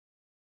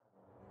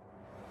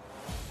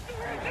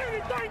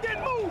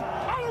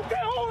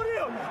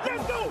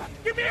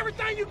Give me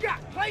everything you got.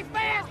 Play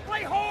fast,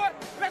 play hard.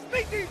 Let's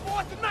beat these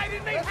boys tonight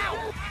in their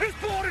house. It's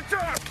party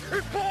time.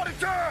 It's party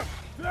time.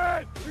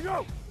 Here we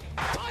go.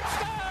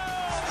 Touchdown!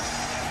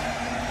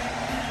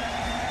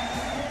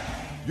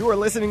 You are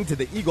listening to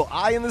the Eagle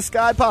Eye in the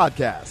Sky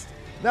podcast.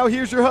 Now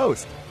here's your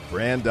host,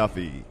 Fran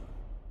Duffy.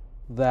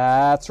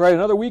 That's right.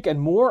 Another week and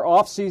more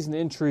off-season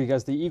intrigue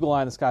as the Eagle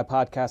Eye in the Sky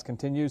podcast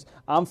continues.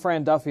 I'm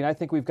Fran Duffy, and I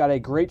think we've got a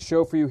great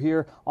show for you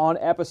here on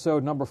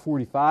episode number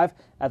 45.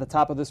 At the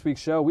top of this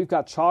week's show, we've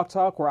got Chalk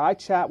Talk, where I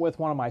chat with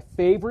one of my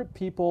favorite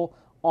people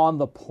on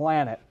the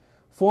planet,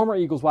 former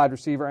Eagles wide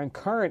receiver and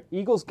current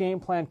Eagles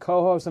Game Plan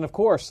co-host, and of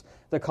course,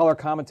 the color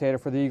commentator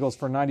for the Eagles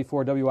for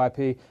 94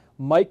 WIP.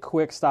 Mike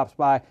Quick stops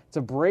by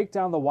to break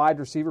down the wide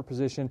receiver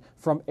position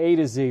from A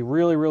to Z.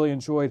 Really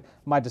enjoyed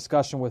my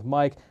discussion with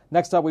Mike.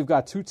 Next up, we've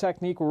got Two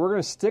Technique, where we're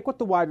going to stick with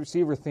the wide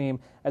receiver theme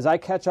as I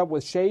catch up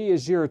with Shea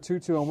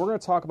Ejiro-Tutu, and we're going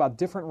to talk about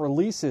different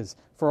releases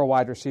for a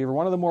wide receiver,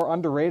 one of the more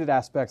underrated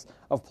aspects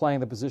of playing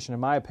the position, in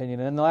my opinion.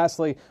 And then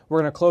lastly, we're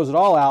going to close it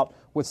all out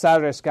with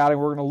Saturday Scouting.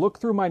 We're going to look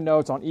through my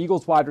notes on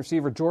Eagles wide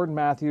receiver Jordan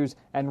Matthews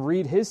and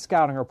read his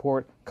scouting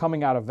report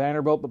coming out of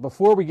Vanderbilt. But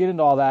before we get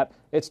into all that,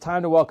 it's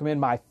time to welcome in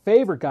my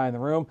favorite guy in the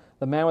room,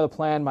 the man with a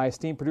plan, my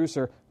esteemed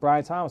producer,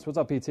 Brian Thomas. What's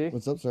up, PT?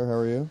 What's up, sir? How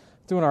are you?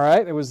 Doing all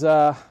right. It was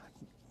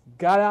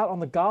got out on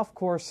the golf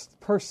course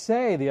per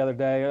se the other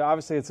day.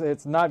 Obviously,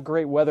 it's not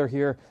great weather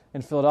here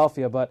in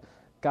Philadelphia, but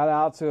got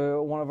out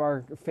to one of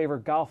our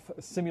favorite golf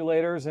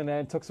simulators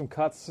and took some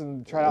cuts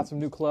and tried out some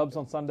new clubs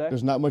on Sunday.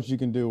 There's not much you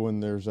can do when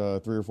there's 3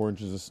 or 4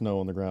 inches of snow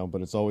on the ground,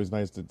 but it's always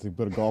nice to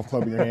put a golf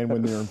club in your hand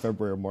when you're in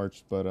February or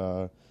March.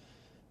 But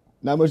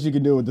not much you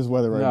can do with this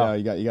weather right now.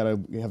 You got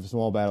to have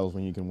small battles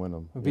when you can win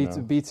them.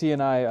 BT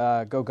and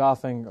I go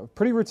golfing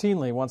pretty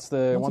routinely once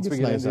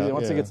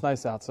it gets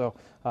nice out. So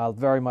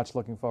very much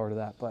looking forward to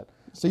that. But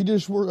so you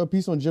did a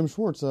piece on Jim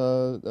Schwartz.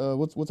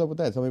 What's up with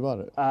that? Tell me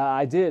about it.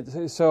 I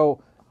did.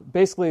 So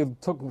basically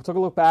took a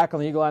look back on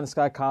the Eagle Eye in the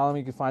Sky column.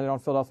 You can find it on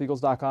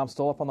PhiladelphiaEagles.com,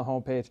 still up on the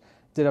homepage.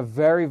 Did a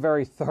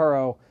very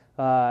thorough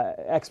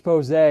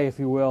expose, if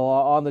you will,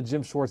 on the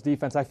Jim Schwartz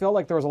defense. I felt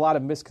like there was a lot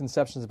of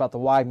misconceptions about the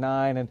wide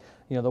nine and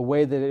the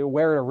way that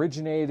where it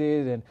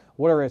originated and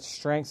what are its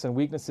strengths and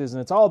weaknesses.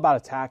 And it's all about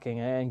attacking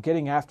and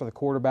getting after the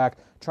quarterback,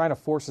 trying to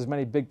force as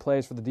many big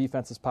plays for the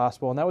defense as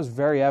possible. And that was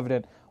very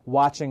evident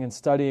watching and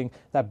studying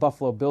that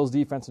Buffalo Bills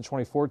defense in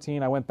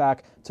 2014. I went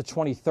back to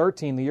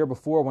 2013, the year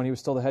before, when he was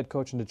still the head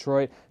coach in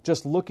Detroit,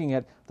 just looking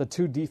at the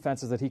 2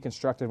 defenses that he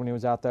constructed when he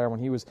was out there, when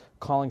he was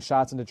calling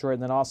shots in Detroit,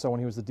 and then also when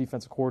he was the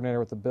defensive coordinator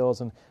with the Bills.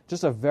 And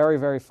just a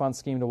very fun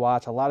scheme to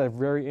watch. A lot of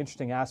very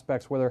interesting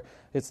aspects, whether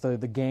it's the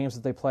games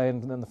that they play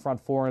in the front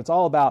four. And it's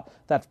all about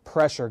that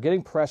pressure,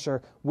 getting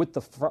pressure with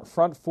the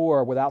front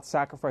four without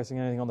sacrificing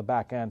anything on the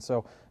back end.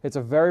 So it's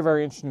a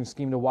very interesting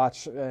scheme to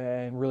watch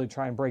and really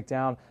try and break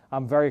down.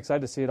 I'm very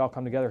excited to see it all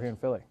come together here in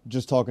Philly.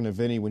 Just talking to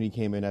Vinny when he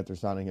came in after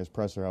signing his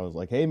presser, I was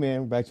like, "Hey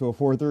man, we're back to a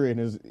 4-3," and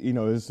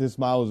his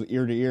smile was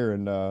ear to ear.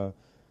 And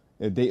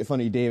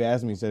funny, Dave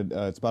asked me, he said,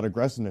 "It's about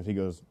aggressiveness." He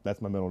goes,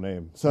 "That's my middle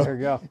name." So there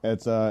you go.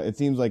 It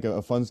seems like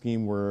a fun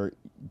scheme where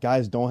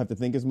guys don't have to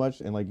think as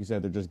much, and like you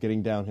said, they're just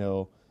getting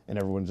downhill, and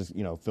everyone just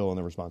filling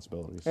their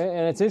responsibilities.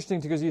 And it's interesting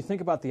because you think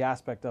about the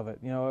aspect of it.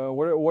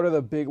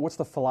 What's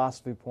the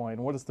philosophy point?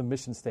 What is the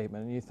mission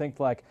statement? And you think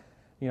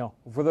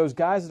for those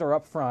guys that are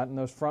up front and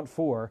those front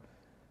four,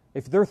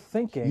 if they're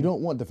thinking, you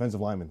don't want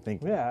defensive linemen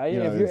thinking. Yeah,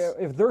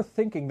 if they're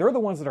thinking, they're the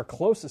ones that are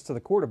closest to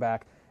the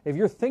quarterback. If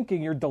you're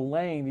thinking, you're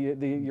delaying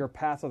your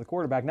path to the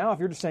quarterback. Now, if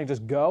you're just saying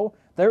just go,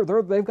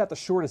 they've got the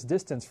shortest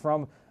distance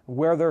from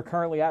where they're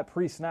currently at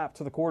pre-snap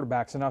to the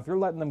quarterback. So now if you're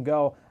letting them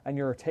go and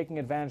you're taking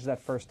advantage of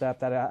that first step,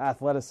 that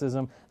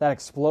athleticism, that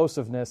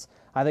explosiveness,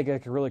 I think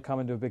it could really come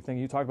into a big thing.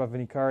 You talked about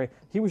Vinny Curry.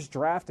 He was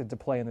drafted to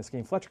play in this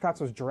game. Fletcher Cox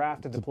was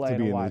drafted to play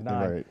in a wide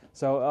nine. Right.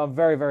 So I'm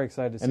very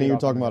excited to see it. And then you're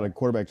talking about a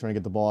quarterback trying to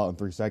get the ball out in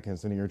 3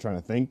 seconds, and you're trying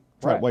to think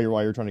while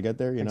you're trying to get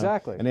there.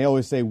 Exactly. And they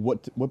always say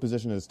what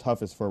position is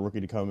toughest for a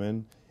rookie to come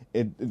in.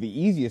 The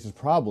easiest is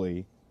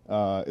probably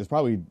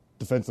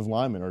defensive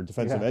lineman or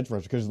defensive edge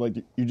rusher, because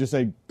you just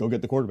say go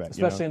get the quarterback.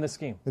 Especially in this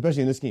scheme.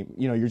 Especially in this scheme,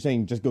 you're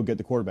saying just go get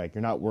the quarterback.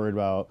 You're not worried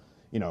about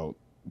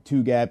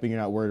two gapping. You're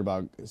not worried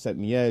about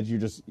setting the edge.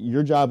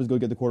 Your job is go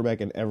get the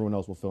quarterback, and everyone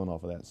else will fill in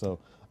off of that. So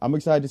I'm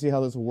excited to see how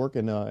this will work,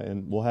 and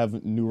we'll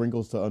have new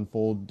wrinkles to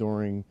unfold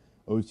during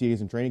OTAs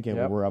and training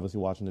camp. We're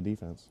obviously watching the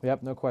defense.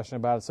 Yep, no question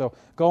about it. So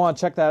go on,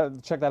 check that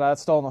out.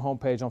 It's still on the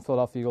homepage on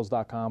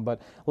PhiladelphiaEagles.com. But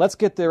let's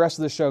get the rest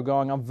of the show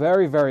going. I'm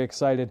very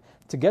excited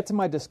to get to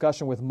my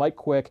discussion with Mike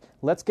Quick.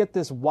 Let's get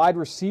this wide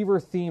receiver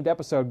themed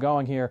episode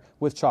going here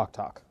with Chalk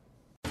Talk.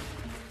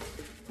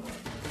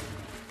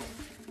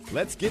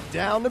 Let's get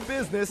down to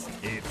business.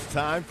 It's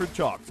time for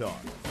Chalk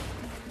Talk.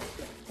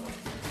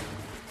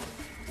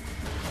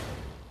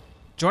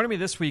 Joining me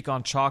this week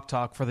on Chalk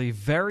Talk for the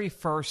very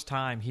first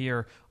time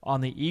here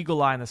on the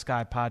Eagle Eye in the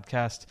Sky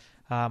podcast,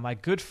 my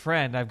good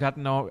friend, I've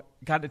gotten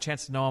a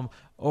chance to know him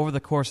over the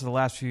course of the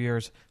last few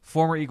years,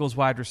 former Eagles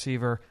wide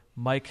receiver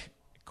Mike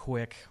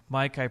quick.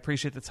 Mike, I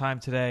appreciate the time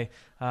today.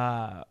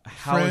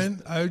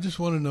 Fran, I just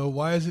want to know,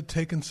 why is it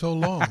taking so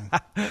long?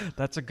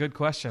 That's a good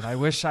question. I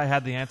wish I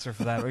had the answer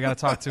for that. We got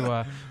to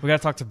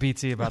talk to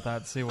BT about that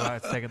and see why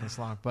it's taking this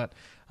long. But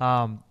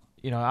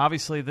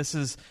obviously this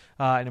is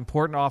an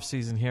important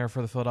offseason here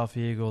for the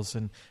Philadelphia Eagles,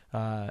 and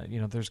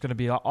there's going to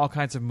be all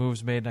kinds of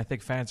moves made, and I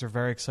think fans are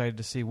very excited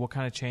to see what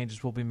kind of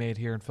changes will be made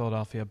here in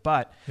Philadelphia.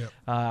 But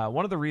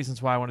one of the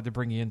reasons why I wanted to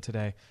bring you in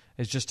today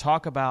is just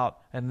talk about,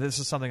 and this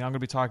is something I'm going to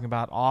be talking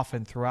about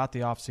often throughout the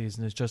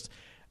offseason, is just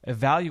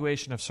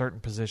evaluation of certain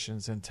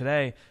positions. And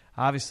today,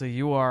 obviously,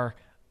 you are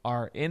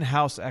our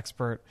in-house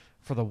expert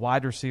for the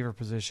wide receiver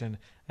position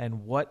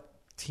and what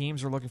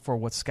teams are looking for,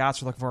 what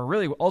scouts are looking for, and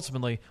really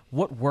ultimately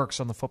what works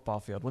on the football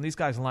field. When these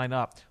guys line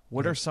up,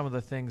 what are some of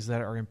the things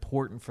that are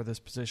important for this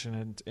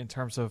position in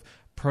terms of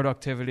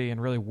productivity and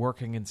really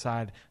working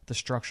inside the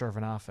structure of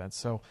an offense?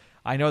 So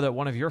I know that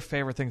one of your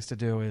favorite things to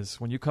do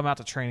is when you come out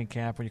to training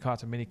camp, when you come out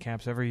to mini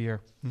camps every year,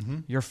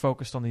 you're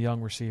focused on the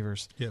young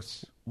receivers.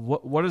 Yes.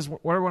 What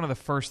are one of the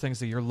first things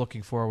that you're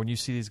looking for when you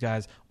see these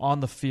guys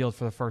on the field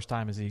for the first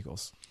time as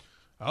Eagles?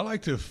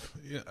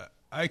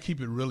 I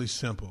keep it really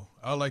simple.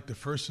 I like to,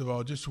 first of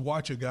all, just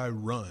watch a guy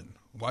run.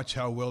 Watch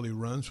how well he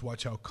runs.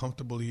 Watch how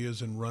comfortable he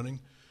is in running.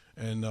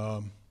 And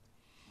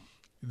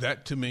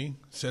that, to me,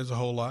 says a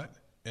whole lot.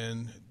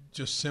 And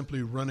just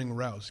simply running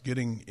routes,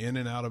 getting in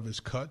and out of his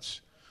cuts.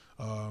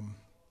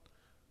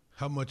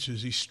 How much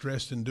is he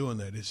stressed in doing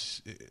that?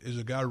 Is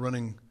a guy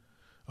running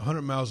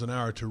 100 miles an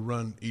hour to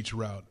run each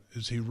route?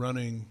 Is he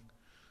running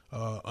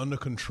under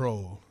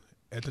control?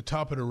 At the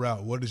top of the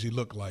route, what does he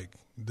look like?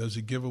 Does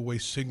he give away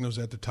signals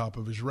at the top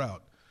of his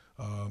route?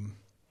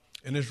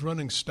 In his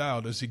running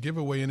style, does he give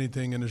away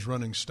anything in his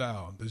running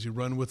style? Does he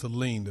run with a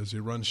lean? Does he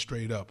run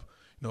straight up?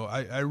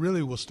 I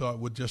really will start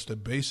with just the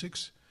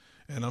basics,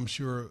 and I'm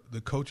sure the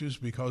coaches,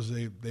 because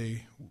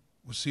they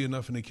will see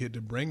enough in the kid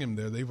to bring him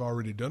there, they've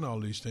already done all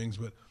these things,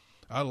 but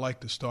I like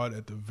to start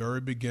at the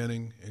very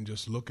beginning and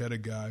just look at a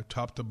guy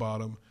top to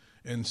bottom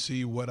and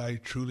see what I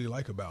truly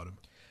like about him.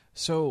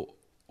 So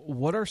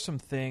what are some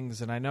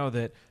things, and I know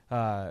that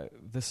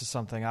this is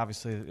something,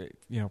 obviously,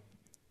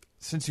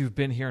 since you've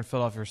been here in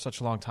Philadelphia for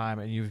such a long time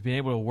and you've been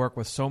able to work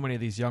with so many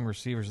of these young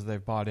receivers that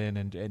they've brought in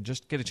and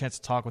just get a chance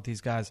to talk with these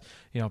guys,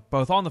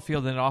 both on the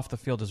field and off the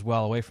field as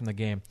well, away from the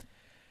game.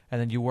 And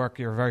then you're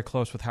very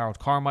close with Harold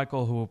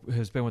Carmichael, who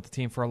has been with the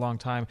team for a long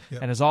time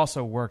and has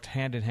also worked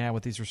hand in hand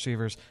with these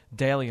receivers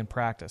daily in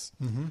practice.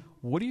 Mm-hmm.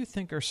 What do you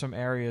think are some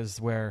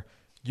areas where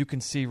you can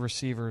see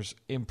receivers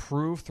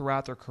improve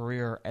throughout their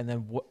career? And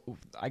then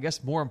I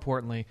guess more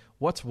importantly,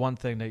 what's one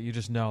thing that you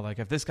just know, like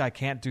if this guy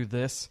can't do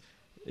this,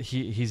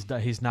 he's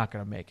not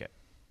going to make it?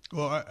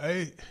 Well,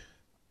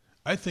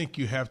 I think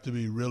you have to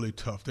be really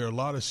tough. There are a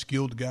lot of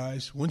skilled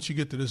guys. Once you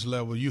get to this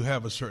level, you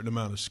have a certain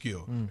amount of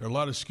skill. There are a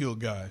lot of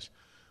skilled guys.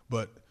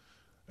 But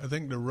I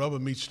think the rubber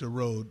meets the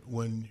road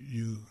when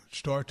you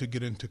start to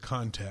get into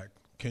contact.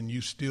 Can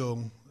you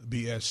still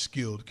be as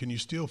skilled? Can you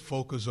still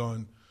focus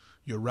on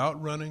your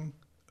route running?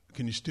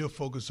 Can you still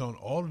focus on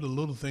all of the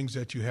little things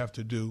that you have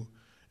to do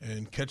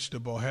and catch the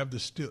ball, have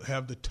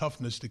the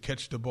toughness to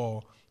catch the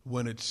ball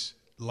when it's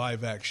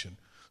live action?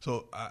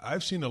 So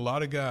I've seen a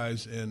lot of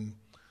guys in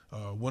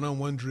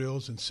one-on-one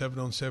drills and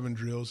 7-on-7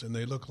 drills, and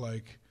they look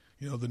like,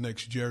 the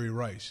next Jerry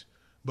Rice.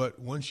 But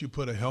once you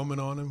put a helmet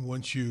on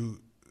them,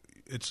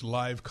 it's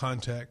live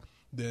contact,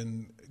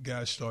 then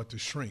guys start to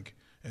shrink,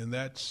 and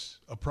that's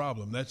a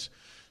problem. That's,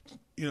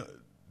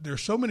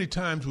 there's so many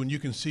times when you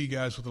can see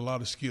guys with a lot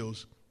of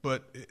skills,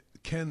 but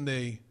can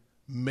they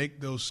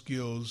make those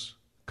skills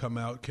come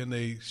out? Can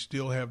they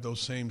still have those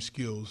same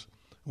skills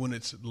when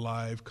it's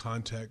live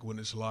contact, when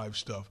it's live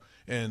stuff?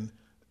 And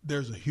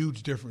there's a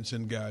huge difference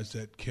in guys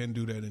that can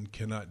do that and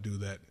cannot do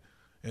that,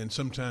 and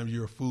sometimes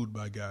you're fooled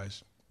by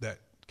guys that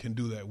can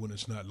do that when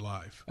it's not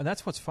live. And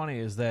that's what's funny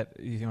is that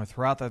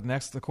throughout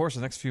the course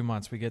of the next few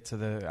months, we get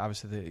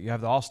to you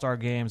have the All-Star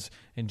games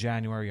in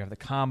January, you have the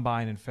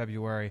Combine in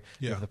February,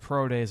 you have the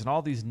Pro Days, and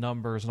all these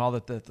numbers and all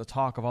the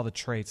talk of all the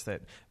traits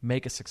that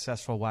make a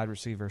successful wide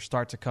receiver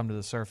start to come to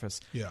the surface.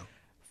 Yeah,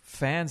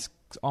 fans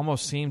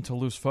almost seem to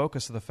lose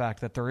focus of the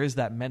fact that there is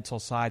that mental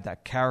side,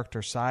 that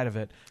character side of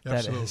it,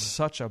 that is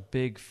such a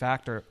big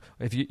factor.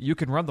 If you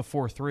can run the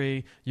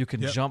 4.3, you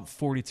can jump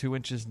 42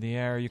 inches in the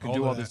air, you can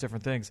do all these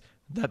different things.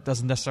 That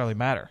doesn't necessarily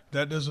matter.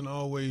 That doesn't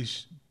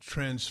always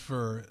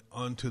transfer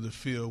onto the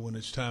field when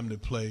it's time to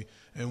play,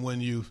 and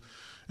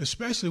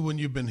especially when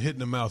you've been hit in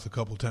the mouth a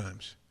couple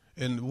times.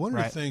 And one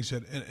of the things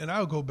that, and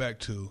I'll go back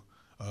to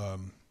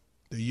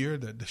the year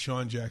that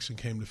Deshaun Jackson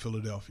came to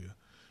Philadelphia.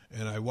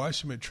 And I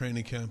watched him at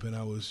training camp, and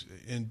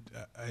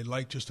I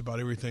liked just about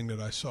everything that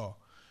I saw.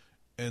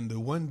 And the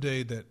one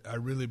day that I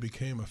really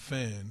became a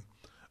fan,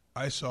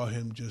 I saw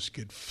him just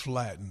get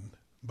flattened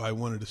by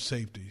one of the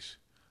safeties.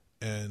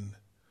 And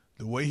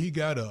the way he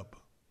got up,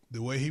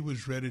 the way he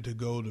was ready to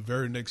go the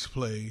very next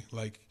play,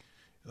 like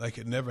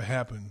it never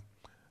happened,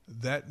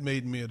 that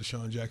made me a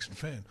Deshaun Jackson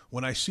fan.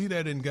 When I see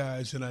that in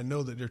guys, and I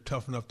know that they're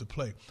tough enough to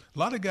play. A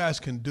lot of guys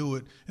can do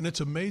it, and it's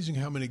amazing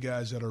how many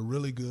guys that are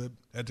really good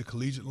at the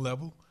collegiate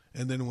level,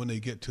 and then when they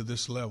get to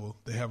this level,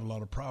 they have a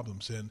lot of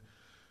problems. And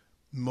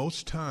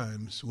most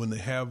times when they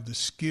have the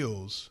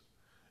skills,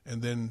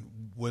 and then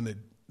when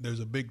there's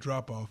a big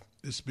drop-off,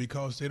 it's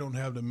because they don't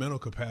have the mental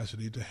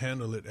capacity to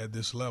handle it at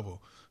this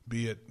level,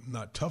 be it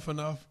not tough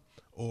enough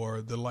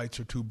or the lights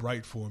are too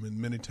bright for them. And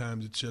many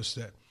times it's just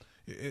that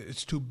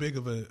it's too big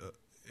of an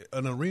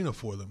arena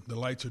for them. The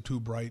lights are too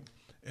bright,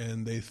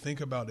 and they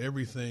think about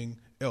everything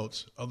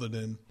else other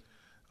than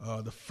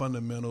the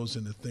fundamentals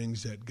and the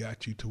things that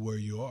got you to where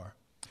you are.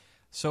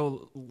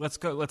 So let's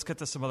get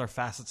to some other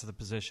facets of the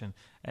position.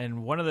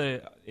 And one of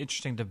the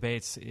interesting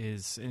debates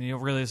is,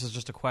 and really this is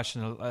just a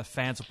question that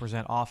fans will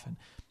present often.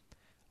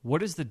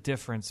 What is the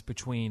difference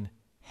between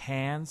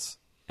hands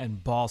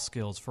and ball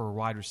skills for a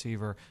wide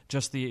receiver?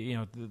 Just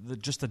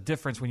the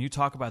difference when you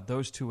talk about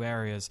those two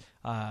areas.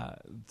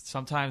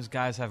 Sometimes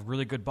guys have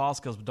really good ball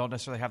skills but don't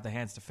necessarily have the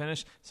hands to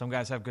finish. Some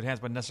guys have good hands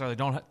but necessarily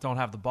don't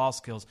have the ball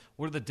skills.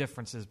 What are the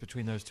differences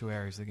between those two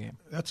areas of the game?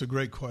 That's a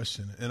great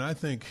question, and I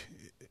think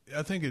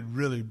it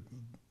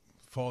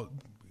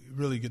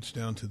really gets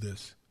down to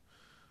this.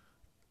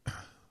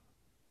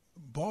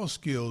 Ball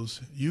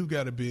skills, you've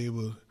got to be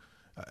able.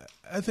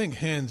 I think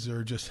hands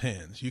are just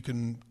hands. You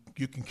can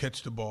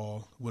catch the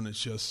ball when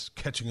it's just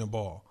catching a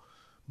ball,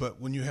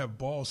 but when you have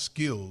ball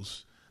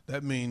skills,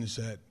 that means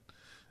that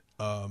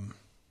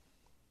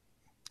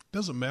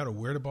doesn't matter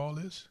where the ball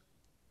is,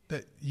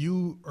 that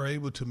you are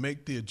able to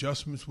make the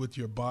adjustments with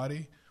your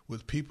body,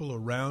 with people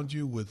around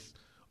you, with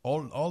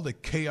all the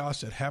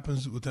chaos that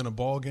happens within a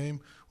ball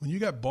game. When you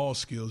got ball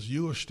skills,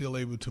 you are still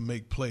able to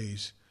make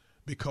plays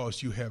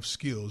because you have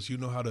skills. You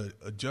know how to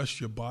adjust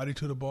your body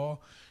to the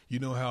ball. You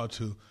know how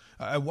to –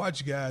 I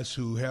watch guys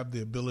who have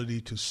the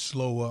ability to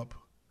slow up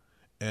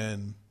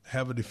and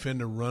have a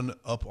defender run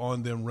up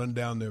on them, run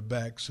down their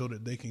back so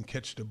that they can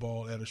catch the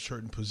ball at a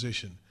certain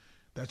position.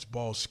 That's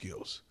ball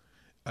skills.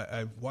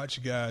 I've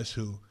watched guys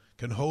who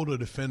can hold a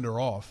defender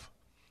off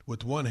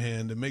with one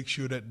hand to make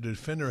sure that the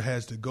defender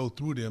has to go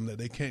through them, that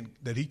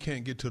he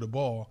can't get to the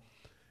ball,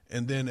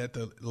 and then at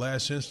the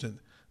last instant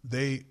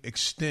they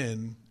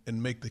extend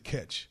and make the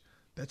catch.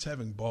 That's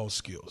having ball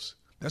skills.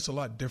 That's a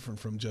lot different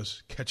from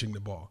just catching the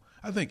ball.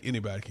 I think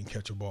anybody can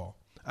catch a ball.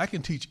 I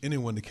can teach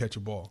anyone to catch a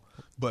ball,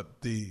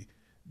 but the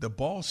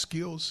ball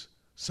skills,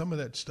 some of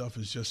that stuff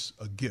is just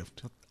a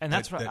gift. And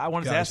that's what I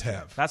wanted to ask you.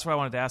 That's what I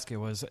wanted to ask you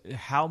was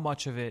how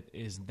much of it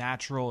is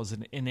natural, is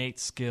an innate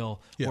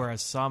skill,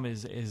 whereas some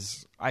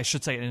is I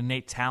should say an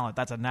innate talent.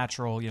 That's a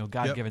natural,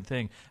 God-given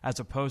thing,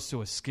 as opposed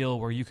to a skill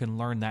where you can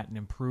learn that and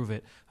improve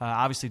it.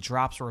 Obviously,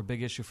 drops were a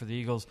big issue for the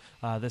Eagles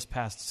this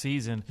past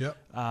season.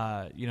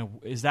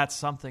 Is that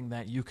something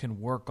that you can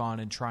work on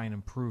and try and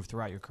improve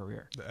throughout your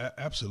career?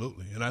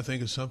 Absolutely, and I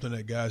think it's something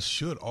that guys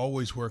should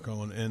always work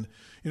on. And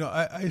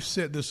I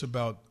said this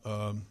about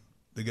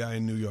the guy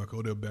in New York,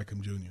 Odell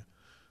Beckham Jr.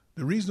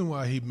 The reason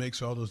why he makes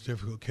all those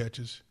difficult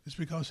catches is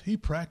because he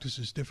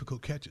practices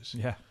difficult catches.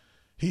 Yeah.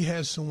 He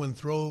has someone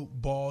throw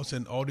balls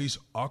in all these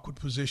awkward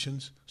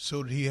positions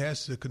so that he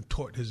has to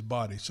contort his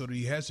body, so that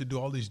he has to do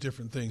all these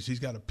different things. He's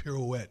got a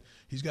pirouette.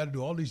 He's got to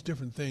do all these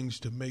different things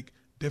to make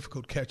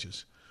difficult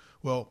catches.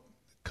 Well,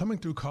 coming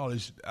through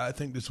college, I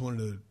think that's one of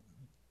the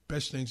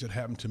best things that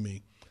happened to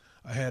me.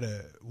 I had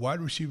a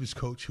wide receivers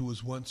coach who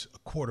was once a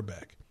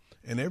quarterback,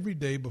 and every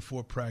day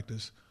before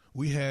practice,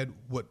 we had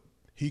what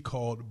he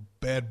called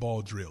bad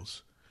ball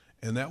drills.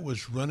 And that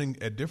was running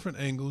at different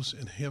angles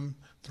and him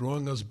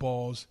throwing us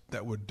balls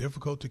that were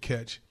difficult to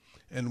catch.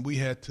 And we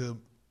had to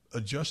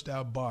adjust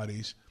our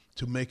bodies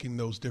to making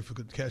those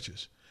difficult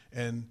catches.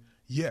 And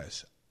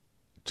yes,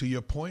 to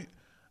your point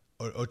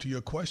or to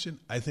your question,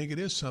 I think it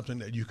is something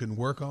that you can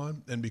work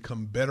on and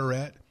become better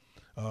at.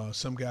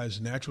 Some guys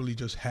naturally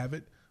just have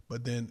it.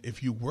 But then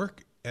if you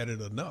work at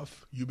it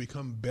enough, you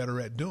become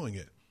better at doing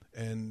it.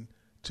 And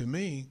to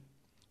me,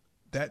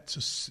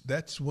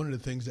 that's one of the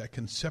things that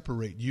can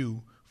separate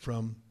you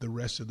from the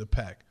rest of the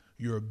pack.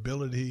 Your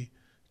ability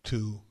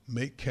to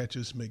make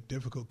catches, make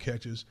difficult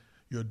catches,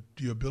 your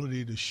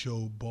ability to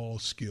show ball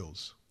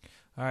skills.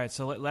 All right,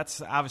 so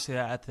let's obviously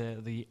at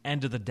the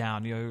end of the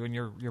down, when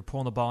you're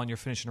pulling the ball and you're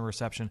finishing a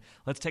reception,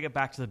 let's take it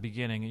back to the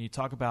beginning. And you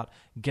talk about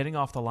getting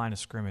off the line of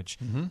scrimmage.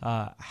 Mm-hmm.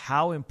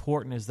 How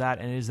important is that?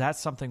 And is that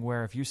something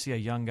where if you see a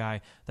young guy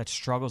that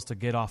struggles to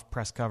get off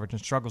press coverage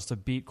and struggles to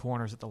beat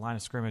corners at the line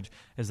of scrimmage,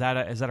 is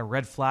that a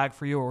red flag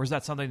for you? Or is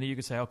that something that you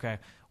could say, okay,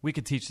 we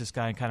could teach this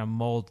guy and kind of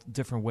mold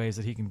different ways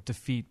that he can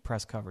defeat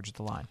press coverage at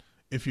the line?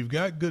 If you've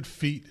got good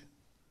feet,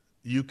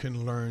 you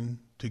can learn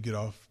to get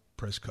off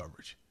press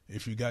coverage.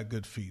 If you got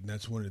good feet, and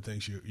that's one of the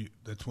things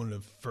that's one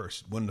of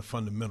the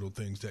fundamental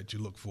things that you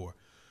look for.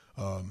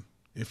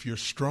 If you're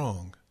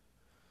strong,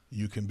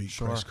 you can beat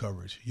press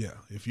coverage. Yeah.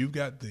 If you've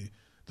got the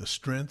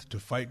strength to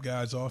fight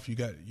guys off,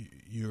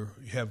 you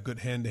have good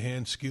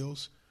hand-to-hand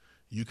skills,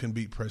 you can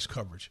beat press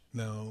coverage.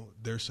 Now,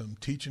 there's some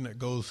teaching that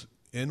goes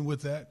in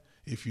with that.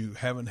 If you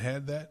haven't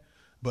had that,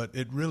 But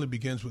it really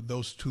begins with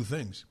those two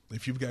things.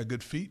 If you've got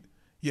good feet,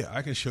 yeah,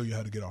 I can show you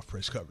how to get off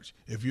press coverage.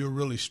 If you're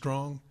really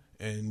strong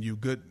and you're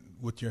good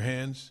with your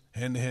hands,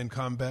 hand-to-hand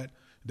combat,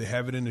 they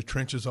have it in the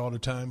trenches all the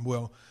time.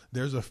 Well,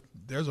 there's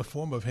a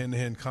form of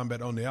hand-to-hand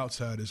combat on the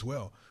outside as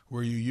well,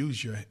 where you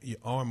use your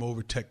arm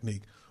over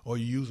technique, or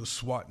you use a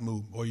SWAT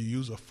move, or you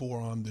use a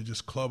forearm to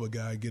just club a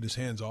guy, get his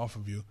hands off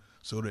of you,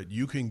 so that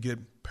you can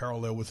get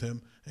parallel with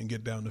him and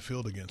get down the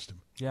field against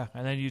him. Yeah,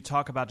 and then you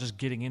talk about just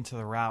getting into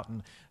the route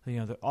and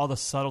all the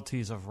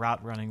subtleties of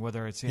route running.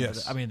 Whether it's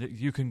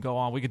you can go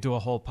on. We could do a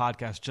whole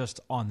podcast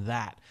just on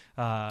that.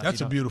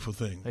 That's a beautiful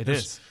thing. It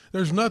is.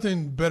 There's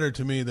nothing better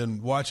to me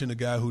than watching a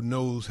guy who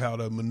knows how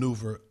to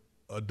maneuver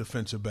a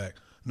defensive back,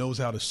 knows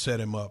how to set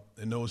him up,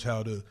 and knows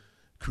how to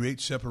create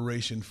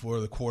separation for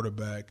the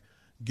quarterback.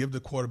 Give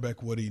the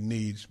quarterback what he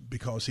needs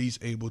because he's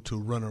able to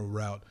run a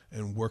route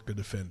and work the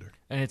defender.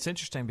 And it's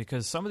interesting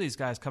because some of these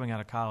guys coming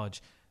out of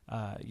college,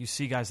 you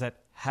see guys that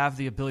have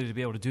the ability to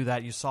be able to do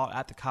that. You saw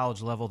at the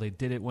college level they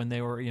did it when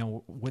they were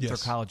with their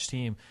college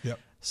team. Yep.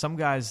 Some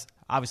guys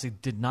obviously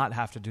did not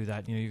have to do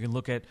that. You can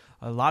look at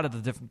a lot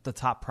of the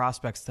top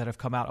prospects that have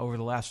come out over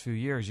the last few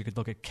years. You could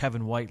look at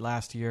Kevin White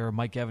last year,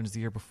 Mike Evans the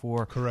year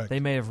before. Correct.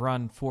 They may have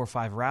run 4 or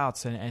 5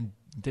 routes and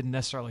didn't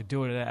necessarily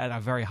do it at a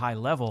very high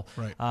level,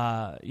 right?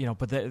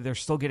 But they're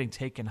still getting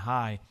taken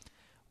high.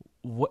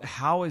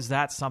 How is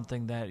that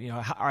something that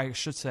I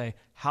should say?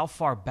 How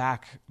far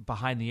back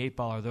behind the 8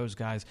 ball are those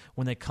guys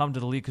when they come to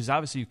the league? Because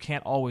obviously you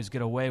can't always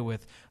get away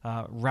with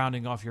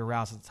rounding off your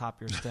routes at the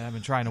top of your stem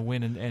and trying to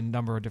win in a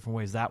number of different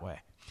ways that way.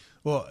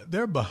 Well,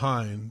 they're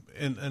behind,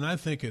 and I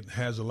think it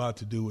has a lot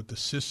to do with the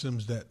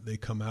systems that they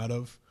come out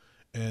of,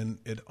 and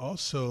it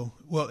also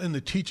in the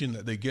teaching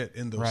that they get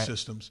in those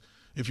systems.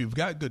 If you've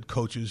got good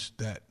coaches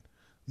that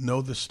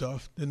know the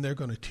stuff, then they're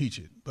going to teach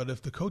it. But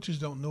if the coaches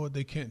don't know it,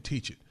 they can't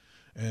teach it.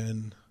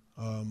 And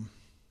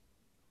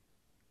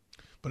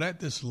but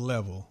at this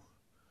level,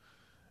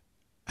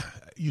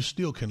 you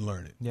still can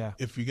learn it. Yeah.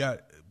 If you got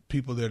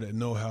people there that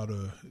know how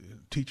to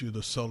teach you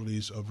the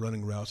subtleties of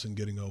running routes and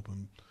getting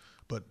open,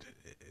 but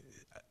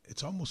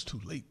it's almost too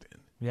late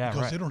then. Yeah,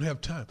 because they don't have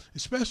time.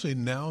 Especially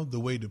now, the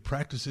way the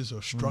practices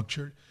are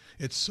structured,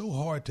 it's so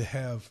hard to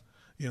have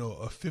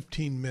a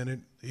 15-minute,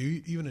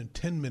 even a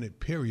 10-minute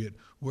period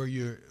where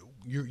you're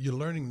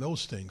learning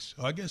those things.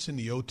 I guess in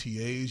the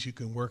OTAs you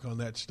can work on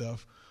that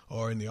stuff,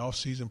 or in the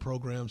off-season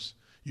programs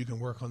you can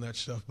work on that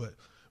stuff. But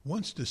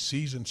once the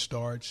season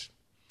starts,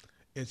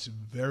 it's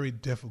very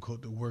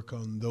difficult to work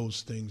on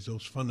those things,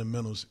 those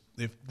fundamentals,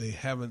 if they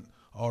haven't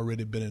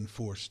already been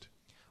enforced.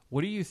 What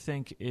do you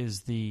think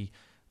is the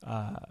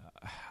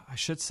I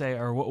should say,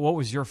 or what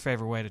was your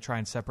favorite way to try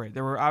and separate?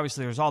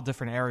 There's all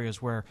different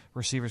areas where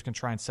receivers can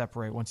try and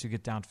separate once you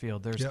get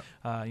downfield. There's,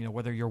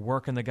 whether you're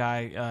working the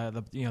guy,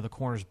 the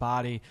corner's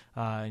body,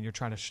 and you're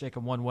trying to shake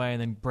him one way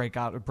and then break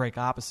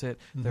opposite.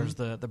 Mm-hmm. There's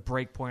the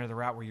break point of the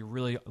route where you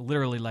really,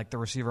 literally, like the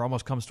receiver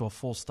almost comes to a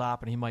full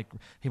stop and he might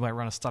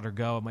run a stutter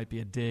go. It might be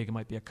a dig. It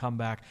might be a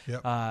comeback.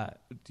 Yep.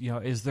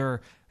 Is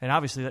there, and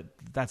obviously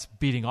that's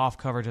beating off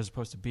coverage as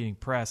opposed to beating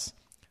press.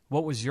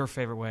 What was your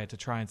favorite way to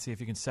try and see if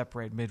you can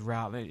separate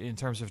mid-route in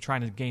terms of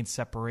trying to gain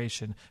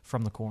separation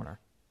from the corner?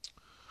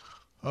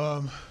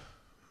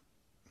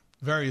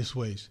 Various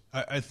ways.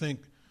 I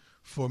think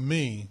for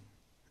me,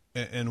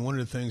 and one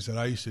of the things that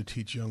I used to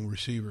teach young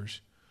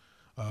receivers,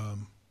 I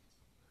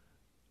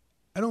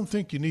don't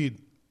think you need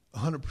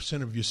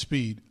 100% of your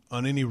speed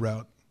on any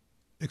route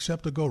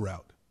except a go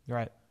route.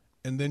 Right.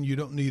 And then you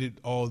don't need it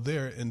all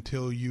there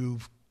until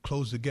you've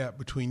closed the gap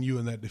between you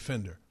and that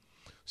defender.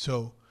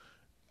 So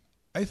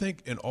I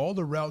think in all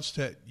the routes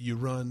that you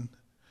run,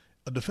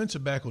 a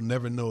defensive back will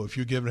never know if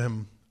you're giving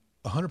him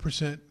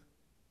 100%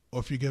 or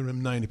if you're giving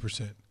him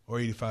 90% or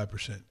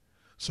 85%.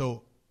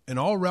 So in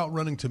all route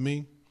running, to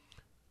me,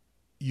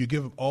 you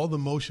give him all the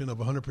motion of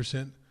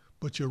 100%,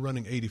 but you're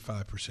running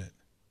 85%.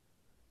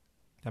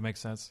 That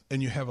makes sense.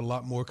 And you have a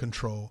lot more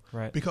control.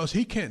 Right. Because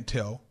he can't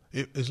tell.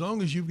 As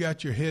long as you've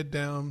got your head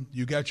down,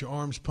 you got your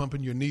arms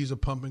pumping, your knees are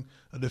pumping,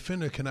 a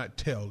defender cannot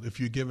tell if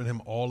you're giving him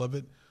all of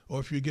it or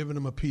if you're giving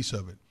him a piece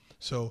of it.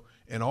 So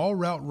in all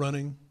route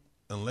running,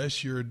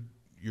 unless you're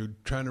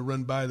trying to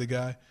run by the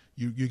guy,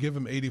 you give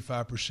him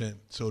 85%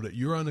 so that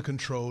you're under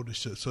control,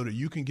 so that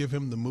you can give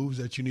him the moves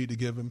that you need to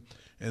give him.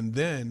 And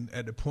then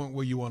at the point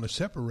where you want to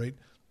separate,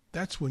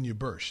 that's when you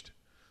burst.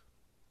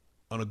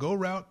 On a go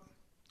route,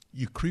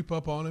 you creep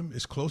up on him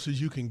as close as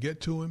you can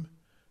get to him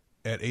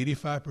at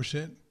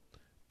 85%.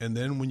 And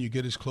then when you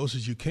get as close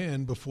as you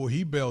can before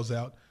he bails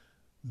out,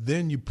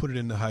 then you put it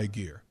into high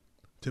gear.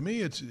 To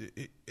me,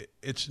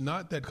 it's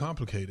not that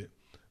complicated,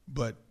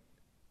 but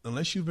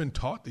unless you've been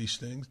taught these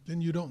things, then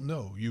you don't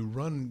know. You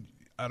run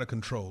out of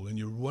control, and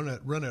you run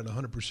at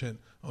 100%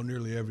 on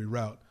nearly every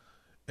route,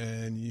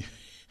 and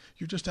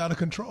you're just out of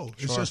control.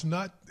 Sure.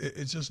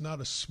 It's just not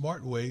a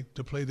smart way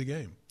to play the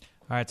game.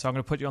 All right, so I'm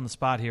going to put you on the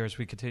spot here as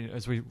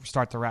we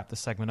start to wrap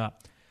this segment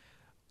up.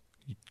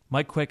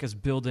 Mike Quick is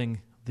building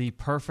the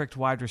perfect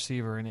wide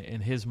receiver in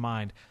his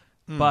mind,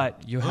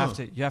 but you have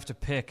to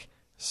pick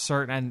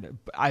certain, and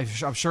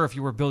I'm sure if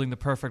you were building the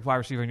perfect wide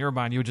receiver in your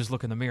mind, you would just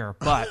look in the mirror.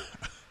 But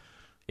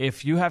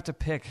if you have to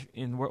pick,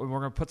 we're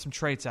going to put some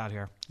traits out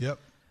here. Yep.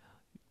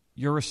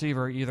 Your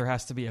receiver either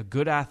has to be a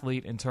good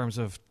athlete in terms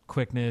of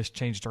quickness,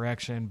 change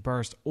direction,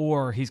 burst,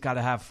 or he's got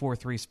to have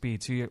 4.3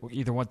 speed. So you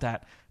either want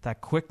that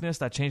quickness,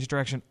 that change of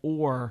direction,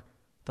 or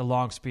the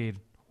long speed.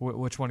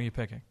 Which one are you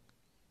picking?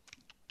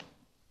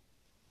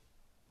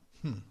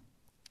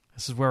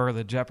 This is where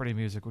the Jeopardy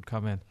music would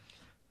come in.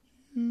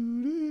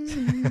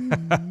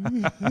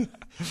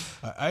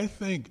 I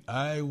think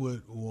I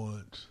would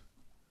want,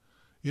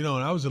 and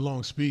I was a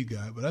long speed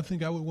guy, but I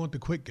think I would want the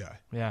quick guy.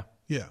 Yeah.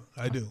 Yeah,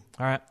 I do.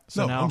 All right.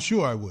 So now, I'm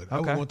sure I would. Okay. I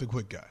would want the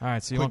quick guy. All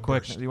right. So you want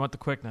quickness. You want the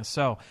quickness.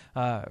 So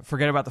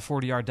forget about the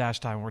 40-yard dash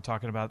time when we're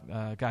talking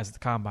about guys at the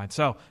combine.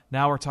 So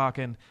now we're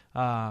talking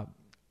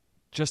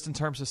just in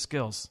terms of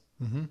skills,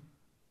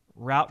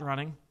 route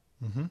running,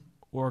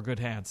 or good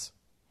hands.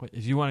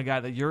 If you want a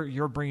guy that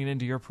you're bringing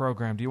into your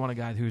program, do you want a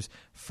guy who's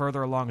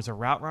further along as a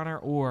route runner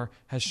or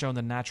has shown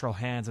the natural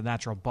hands and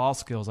natural ball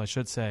skills, I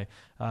should say,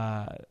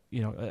 at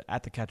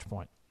the catch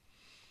point?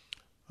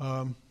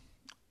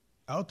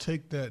 I'll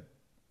take that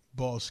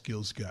ball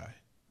skills guy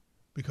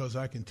because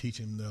I can teach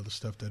him the other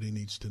stuff that he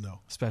needs to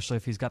know. Especially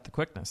if he's got the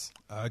quickness.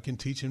 I can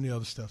teach him the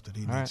other stuff that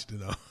he needs to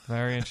know.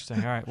 Very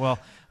interesting. All right. Well,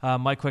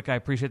 Mike Quick, I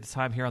appreciate the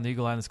time here on the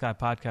Eagle Eye in the Sky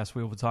podcast.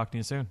 We will be talking to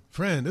you soon.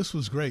 Friend, this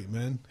was great,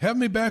 man. Have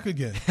me back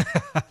again.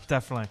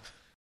 Definitely.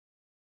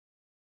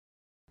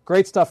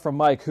 Great stuff from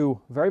Mike,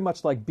 who, very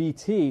much like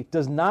BT,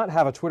 does not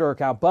have a Twitter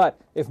account. But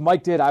if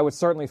Mike did, I would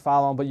certainly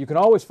follow him. But you can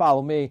always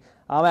follow me.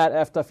 I'm at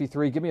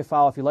FDuffy3. Give me a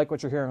follow if you like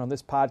what you're hearing on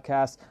this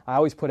podcast. I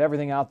always put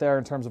everything out there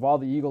in terms of all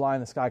the Eagle Eye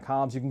in the Sky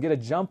columns. You can get a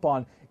jump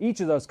on each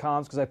of those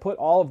columns because I put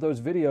all of those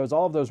videos,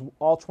 all of those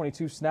all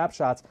 22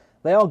 snapshots,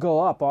 they all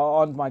go up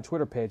on my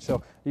Twitter page.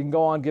 So you can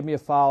go on, give me a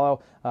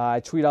follow. I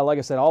tweet out, like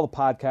I said, all the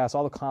podcasts,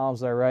 all the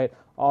columns that I write,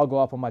 all go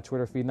up on my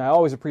Twitter feed. And I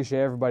always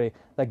appreciate everybody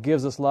that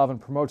gives us love and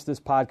promotes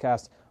this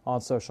podcast on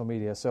social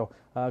media. So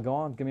go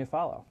on, give me a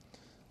follow.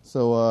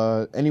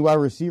 So any wide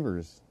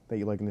receivers that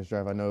you like in this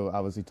draft? I know,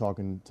 obviously,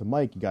 talking to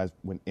Mike, you guys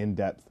went in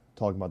depth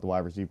talking about the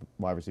wide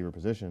receiver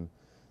position.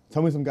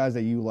 Tell me some guys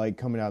that you like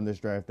coming out in this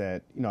draft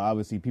that,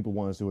 obviously people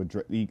want us to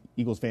address.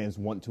 Eagles fans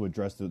want to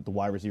address the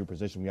wide receiver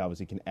position. We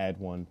obviously can add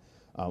one,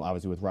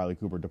 obviously with Riley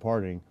Cooper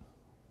departing.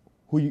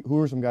 Who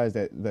are some guys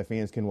that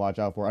fans can watch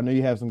out for? I know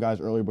you have some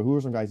guys earlier, but who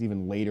are some guys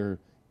even later,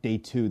 day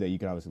two, that you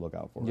can obviously look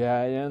out for?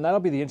 Yeah, and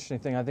that'll be the interesting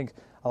thing. I think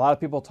a lot of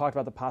people talked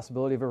about the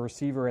possibility of a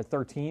receiver at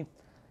 13th.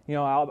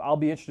 I'll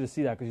be interested to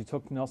see that because you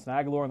took Nelson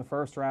Aguilar in the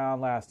first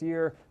round last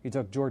year. You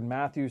took Jordan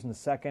Matthews in the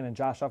second and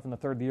Josh Huff in the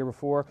third the year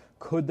before.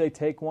 Could they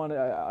take one,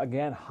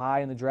 again,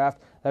 high in the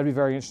draft? That would be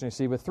very interesting to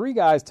see. But three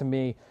guys, to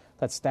me,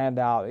 that stand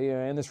out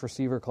in this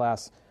receiver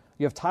class.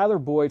 You have Tyler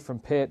Boyd from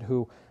Pitt,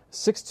 who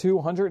 6'2",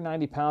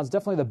 190 pounds,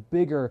 definitely the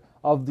bigger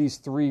of these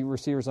three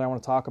receivers that I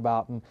want to talk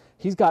about. And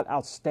he's got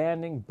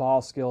outstanding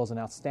ball skills and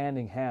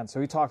outstanding hands. So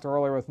we talked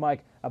earlier with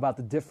Mike about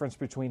the difference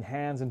between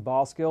hands and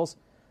ball skills.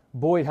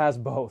 Boyd has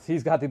both.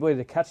 He's got the ability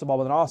to catch the ball,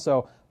 but then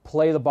also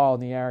play the ball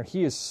in the air. And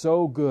he is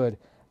so good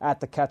at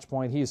the catch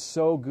point. He is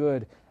so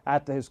good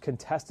at his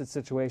contested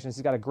situations.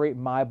 He's got a great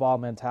my ball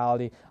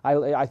mentality.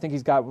 I think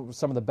he's got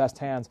some of the best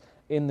hands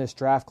in this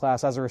draft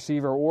class as a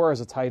receiver or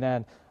as a tight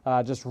end.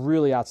 Just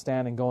really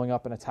outstanding going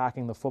up and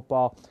attacking the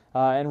football.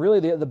 And really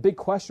the big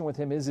question with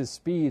him is his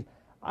speed.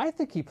 I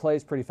think he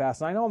plays pretty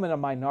fast. And I know I'm in a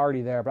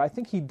minority there, but I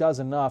think he does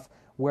enough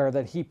where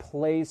that he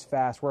plays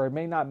fast, where it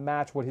may not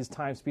match what his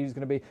time speed is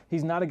going to be.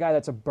 He's not a guy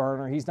that's a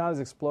burner. He's not as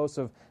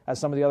explosive as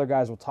some of the other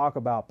guys we'll talk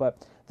about.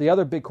 But the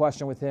other big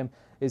question with him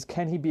is,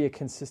 can he be a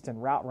consistent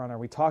route runner?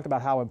 We talked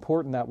about how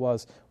important that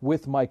was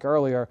with Mike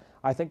earlier.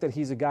 I think that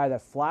he's a guy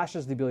that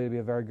flashes the ability to be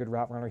a very good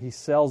route runner. He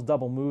sells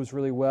double moves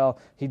really well.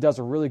 He does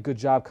a really good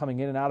job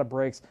coming in and out of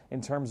breaks in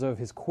terms of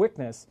his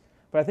quickness.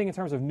 But I think in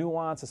terms of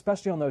nuance,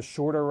 especially on those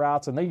shorter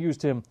routes, and they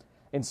used him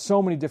in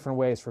so many different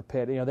ways for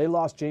Pitt. They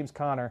lost James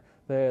Conner,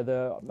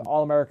 the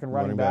All-American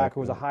running back who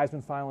was a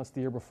Heisman finalist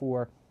the year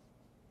before.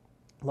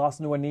 Lost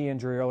into a knee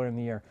injury earlier in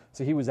the year,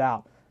 so he was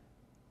out.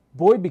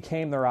 Boyd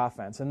became their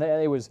offense, and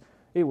it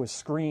was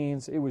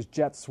screens, it was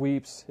jet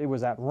sweeps, it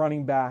was at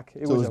running back,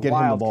 it was a get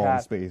wildcat. Him the ball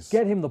in space.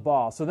 Get him the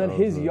ball. So then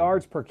his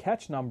yards per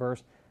catch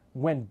numbers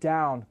went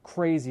down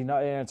crazy, and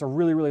it's a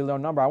really, really low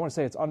number. I want to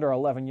say it's under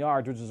 11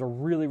 yards, which is a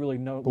really, really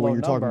low number. But when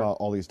you're talking about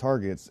all these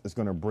targets, it's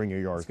going to bring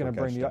your yards per catch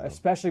down. It's going to bring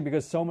especially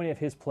because so many of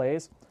his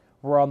plays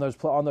were on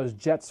those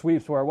jet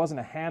sweeps where it wasn't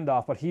a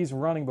handoff, but he's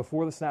running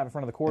before the snap in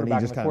front of the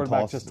quarterback, and the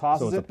quarterback just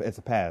tosses it. So it's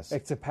a pass.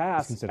 It's a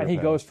pass, and he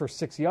goes for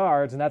 6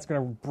 yards, and that's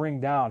going to bring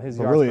down his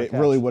yards per catch.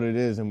 Really what it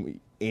is, and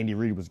Andy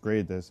Reid was great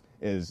at this,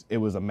 is it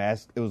was a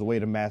way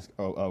to mask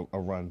a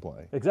run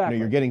play. Exactly.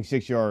 You're getting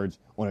 6 yards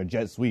on a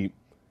jet sweep.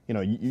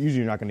 Usually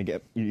you're not going to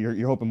get.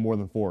 You're hoping more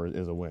than 4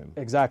 is a win.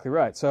 Exactly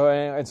right. So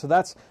and so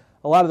that's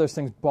a lot of those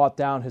things brought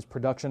down his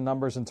production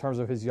numbers in terms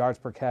of his yards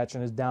per catch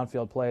and his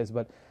downfield plays.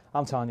 But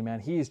I'm telling you, man,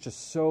 he is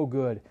just so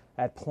good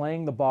at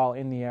playing the ball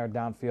in the air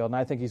downfield, and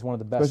I think he's one of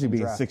the best. Especially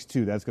being in the draft.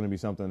 6'2", that's going to be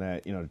something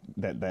that,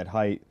 that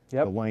height,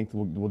 Yep. the length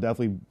will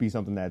definitely be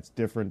something that's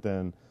different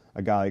than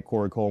a guy like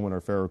Corey Coleman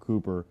or Pharoh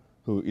Cooper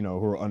who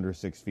are under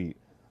 6 feet.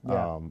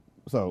 Yeah.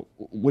 So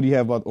what do you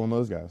have on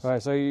those guys? All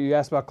right, so you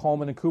asked about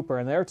Coleman and Cooper,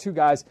 and they're two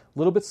guys a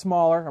little bit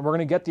smaller, and we're going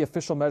to get the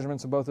official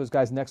measurements of both those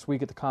guys next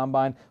week at the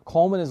Combine.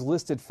 Coleman is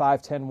listed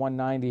 5'10",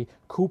 190,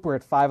 Cooper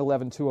at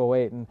 5'11",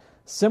 208, and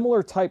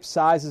similar type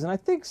sizes, and I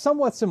think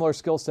somewhat similar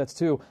skill sets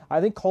too.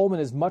 I think Coleman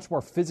is much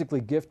more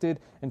physically gifted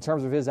in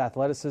terms of his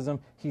athleticism.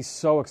 He's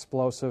so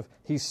explosive.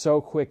 He's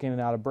so quick in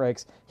and out of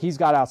breaks. He's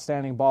got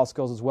outstanding ball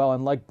skills as well,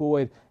 and like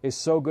Boyd, is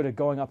so good at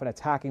going up and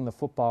attacking the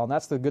football, and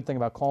that's the good thing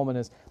about Coleman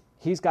is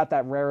he's got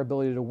that rare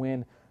ability to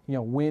win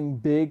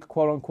big,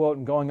 quote unquote,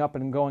 and going up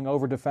and going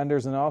over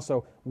defenders, and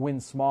also win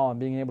small and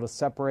being able to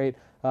separate,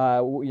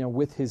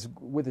 with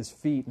his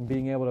feet and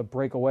being able to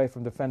break away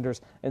from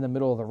defenders in the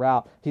middle of the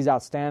route. He's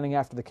outstanding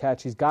after the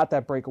catch. He's got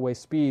that breakaway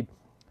speed.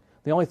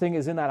 The only thing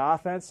is in that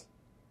offense,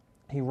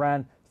 he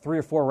ran 3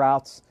 or 4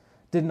 routes.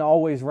 Didn't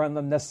always run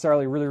them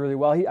necessarily really, really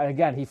well.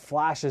 He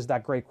flashes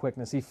that great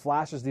quickness. He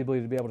flashes the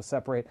ability to be able to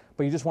separate,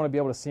 but you just want to be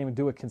able to see him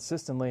do it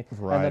consistently.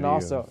 Variety and then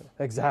also,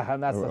 exactly,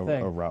 and that's the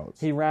thing.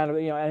 Routes. He ran,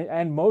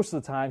 and most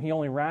of the time he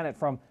only ran it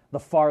from the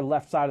far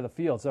left side of the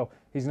field. So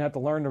he's going to have to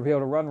learn to be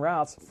able to run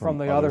routes from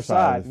the other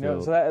side.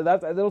 So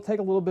that'll take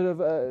a little bit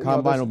of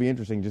Combine will be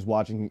interesting, just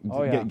watching,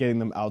 getting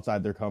them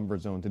outside their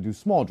comfort zone to do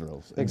small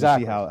drills and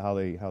exactly. to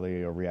see how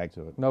they react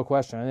to it. No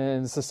question,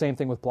 and it's the same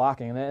thing with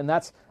blocking, and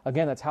that's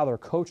how they're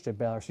coached at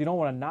Baylor. So you don't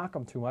want to knock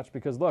them too much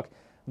because look,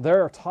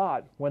 they're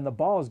taught when the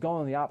ball is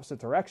going in the opposite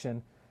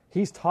direction,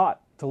 he's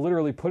taught to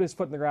literally put his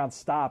foot in the ground,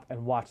 stop,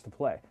 and watch the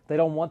play. They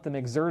don't want them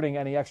exerting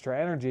any extra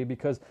energy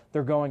because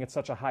they're going at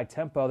such a high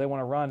tempo. They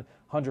want to run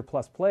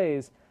 100-plus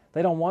plays.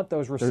 They don't want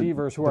those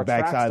receivers who are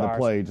track stars. Backside of the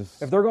play,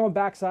 if they're going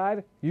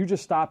backside, you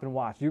just stop and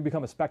watch. You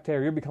become a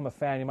spectator. You become a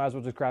fan. You might as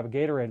well just grab a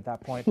Gatorade at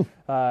that point.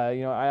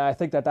 I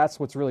think that's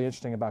what's really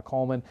interesting about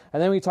Coleman.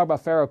 And then when you talk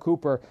about Pharoh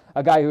Cooper,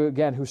 a guy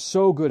who's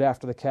so good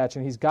after the catch,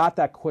 and he's got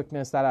that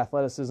quickness, that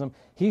athleticism.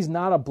 He's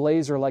not a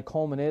blazer like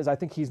Coleman is. I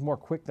think he's more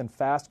quick than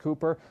fast,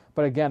 Cooper.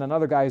 But again,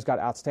 another guy who's got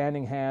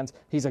outstanding hands.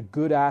 He's a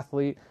good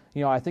athlete.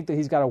 I think that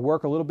he's got to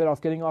work a little bit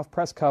off getting off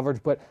press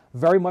coverage, but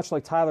very much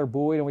like Tyler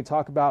Boyd, and we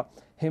talk about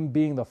him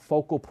being the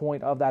focal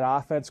point of that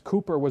offense,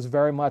 Cooper was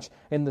very much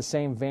in the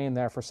same vein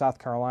there for South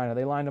Carolina.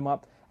 They lined him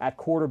up at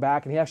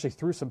quarterback, and he actually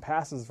threw some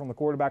passes from the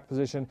quarterback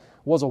position,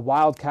 was a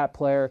wildcat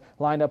player,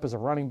 lined up as a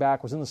running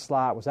back, was in the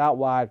slot, was out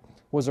wide,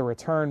 was a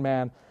return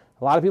man.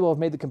 A lot of people have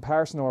made the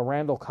comparison to a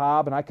Randall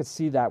Cobb, and I could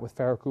see that with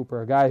Pharoh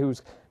Cooper, a guy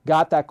who's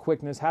got that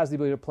quickness, has the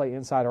ability to play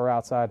inside or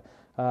outside.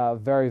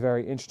 Very,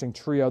 very interesting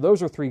trio.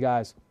 Those are 3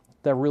 guys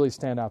that really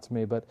stand out to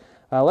me. But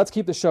let's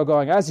keep the show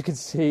going. As you can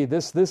see,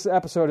 this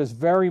episode is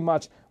very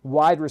much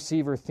wide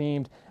receiver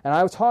themed. And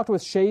I talked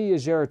with Shea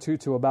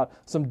Ejiro-Tutu about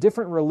some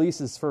different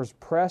releases for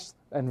press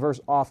and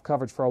versus off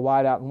coverage for a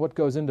wideout and what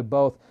goes into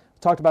both.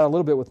 Talked about it a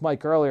little bit with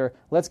Mike earlier.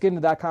 Let's get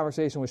into that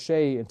conversation with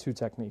Shea and 2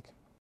 Technique.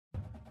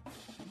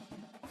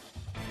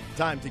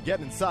 Time to get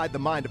inside the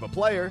mind of a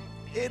player.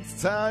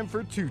 It's time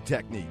for 2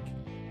 Technique.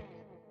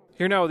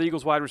 Here now with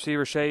Eagles wide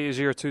receiver Shea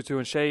Ejiro-Tutu.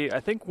 And Shea, I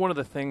think one of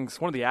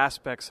the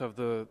aspects of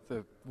the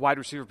wide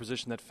receiver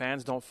position that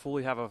fans don't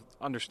fully have an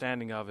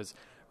understanding of is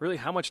really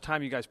how much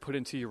time you guys put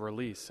into your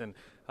release and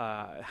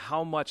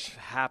how much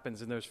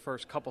happens in those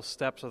first couple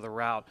steps of the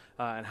route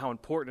and how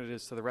important it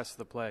is to the rest of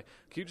the play.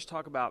 Can you just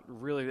talk about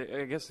really,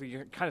 I guess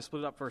you kind of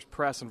split it up versus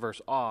press and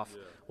versus off.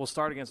 Yeah. We'll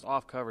start against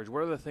off coverage.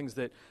 What are the things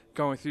that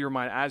going through your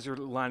mind as you're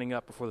lining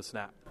up before the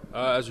snap?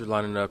 As you're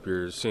lining up,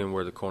 you're seeing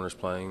where the corner's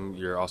playing.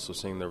 You're also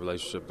seeing the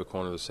relationship of the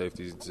corner, the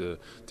safety to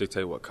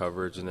dictate what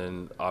coverage, and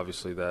then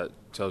obviously that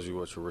tells you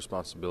what your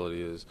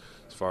responsibility is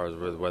as far as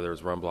whether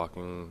it's run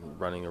blocking,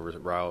 running a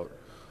route,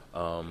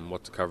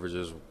 what the coverage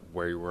is,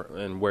 where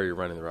you're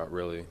running the route,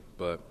 really.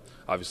 But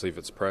obviously, if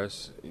it's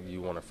press,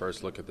 you want to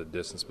first look at the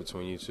distance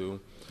between you two,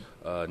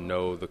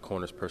 know the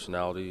corner's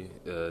personality.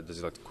 Does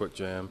he like to quick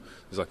jam?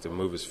 Does he like to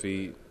move his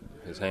feet,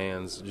 his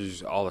hands?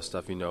 Just all the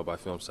stuff you know by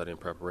film study and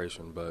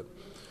preparation. But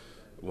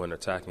when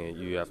attacking it,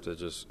 you have to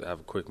just have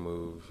a quick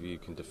move. You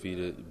can defeat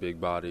it,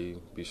 big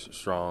body, be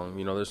strong.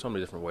 There's so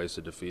many different ways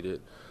to defeat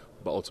it.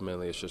 But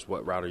ultimately, it's just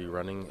what route are you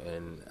running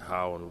and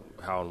how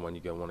and when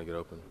you want to get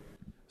open.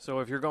 So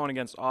if you're going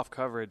against off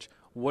coverage,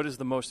 what is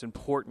the most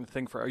important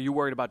thing are you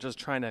worried about just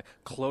trying to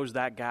close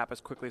that gap as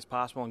quickly as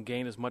possible and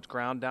gain as much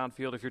ground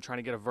downfield if you're trying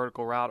to get a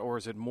vertical route, or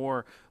is it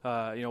more,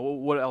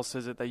 what else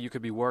is it that you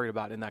could be worried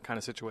about in that kind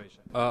of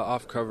situation?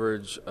 Off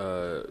coverage,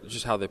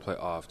 just how they play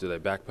off. Do they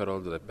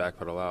backpedal? Do they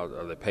backpedal out?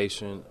 Are they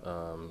patient?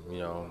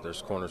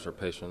 There's corners who are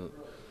patient.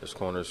 There's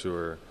corners who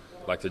are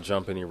like to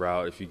jump any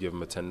route if you give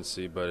them a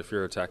tendency. But if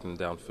you're attacking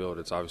downfield,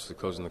 it's obviously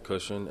closing the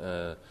cushion.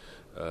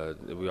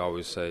 We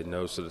always say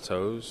nose to the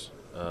toes,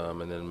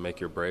 and then make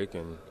your break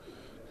and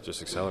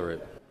just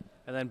accelerate.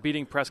 And then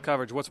beating press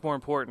coverage, what's more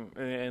important?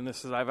 And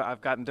this is I've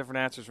gotten different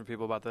answers from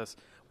people about this.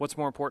 What's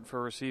more important for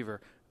a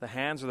receiver, the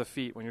hands or the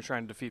feet when you're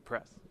trying to defeat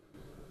press?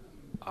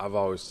 I've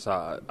always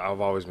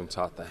been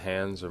taught the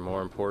hands are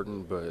more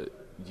important, but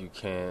you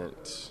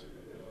can't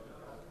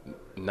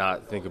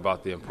not think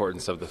about the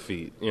importance of the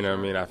feet. You know what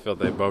I mean? I feel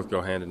they both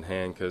go hand in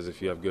hand, because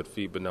if you have good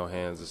feet but no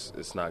hands,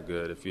 it's not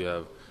good. If you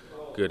have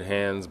good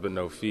hands but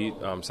no feet,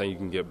 I'm saying you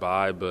can get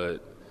by, but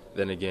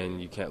then again,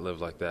 you can't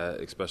live like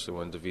that, especially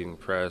when defeating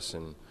press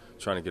and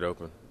trying to get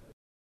open.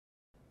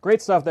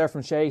 Great stuff there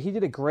from Shea. He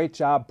did a great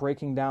job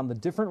breaking down the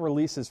different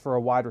releases for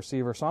a wide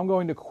receiver. So I'm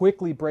going to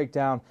quickly break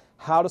down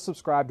how to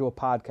subscribe to a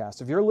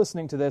podcast. If you're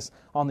listening to this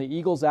on the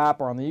Eagles app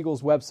or on the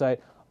Eagles website,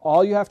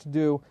 all you have to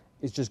do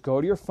is just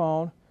go to your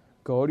phone,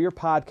 go to your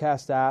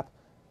podcast app,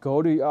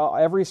 go to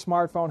every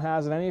smartphone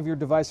has it, any of your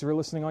devices. If you're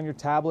listening on your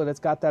tablet, it's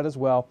got that as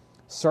well.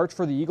 Search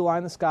for the Eagle Eye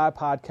in the Sky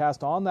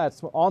podcast on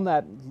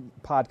that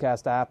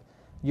podcast app.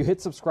 You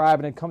hit subscribe,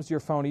 and it comes to your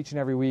phone each and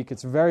every week.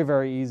 It's very,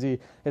 very easy.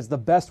 It's the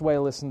best way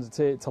to listen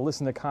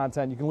to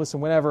content. You can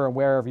listen whenever and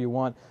wherever you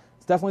want.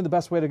 It's definitely the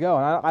best way to go.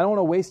 And I don't want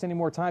to waste any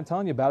more time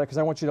telling you about it, because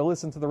I want you to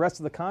listen to the rest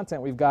of the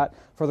content we've got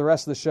for the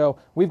rest of the show.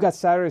 We've got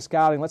Saturday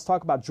Scouting. Let's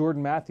talk about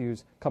Jordan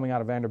Matthews coming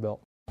out of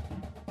Vanderbilt.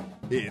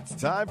 It's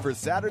time for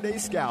Saturday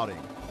Scouting.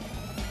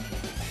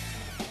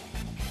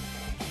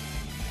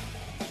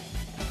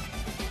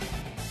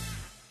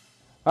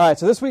 All right,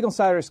 so this week on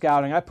Saturday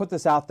Scouting, I put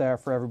this out there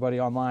for everybody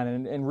online.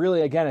 And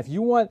really, again, if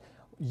you want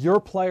your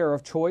player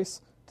of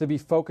choice to be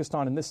focused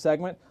on in this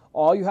segment,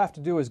 all you have to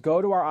do is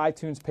go to our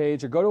iTunes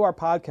page or go to our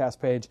podcast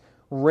page,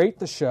 rate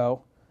the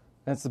show.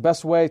 And it's the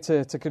best way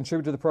to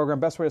contribute to the program,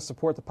 best way to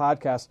support the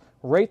podcast.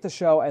 Rate the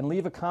show and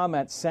leave a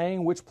comment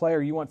saying which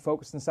player you want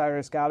focused in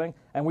Saturday Scouting,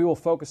 and we will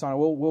focus on it.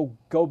 We'll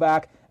go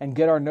back and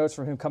get our notes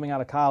from him coming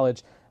out of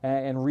college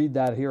and read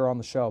that here on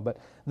the show. But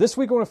this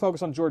week, we're going to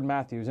focus on Jordan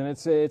Matthews, and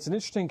it's an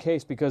interesting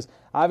case because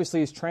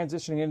obviously he's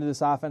transitioning into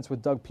this offense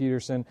with Doug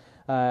Peterson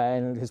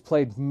and has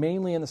played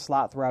mainly in the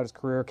slot throughout his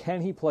career.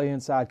 Can he play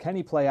inside? Can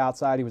he play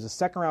outside? He was a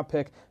second-round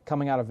pick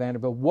coming out of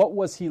Vanderbilt. What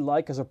was he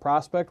like as a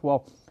prospect?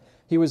 Well,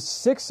 he was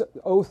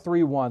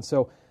 6'0",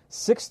 so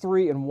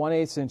 6'3" and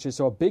 1/8 inches,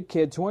 so a big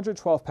kid,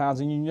 212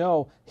 pounds, and you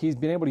know he's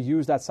been able to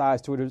use that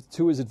size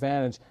to his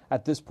advantage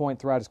at this point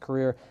throughout his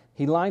career.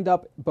 He lined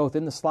up both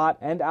in the slot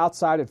and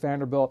outside at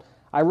Vanderbilt.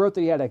 I wrote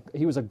that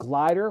he was a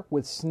glider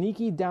with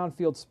sneaky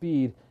downfield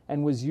speed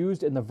and was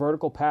used in the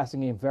vertical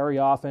passing game very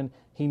often.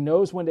 He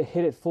knows when to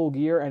hit it full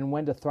gear and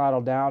when to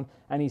throttle down,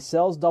 and he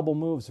sells double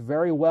moves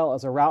very well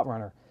as a route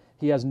runner.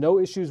 He has no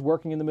issues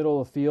working in the middle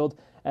of the field,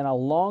 and a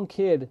long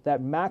kid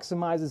that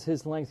maximizes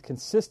his length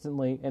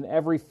consistently in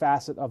every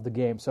facet of the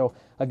game. So,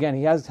 again,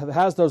 he has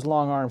those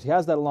long arms. He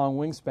has that long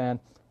wingspan,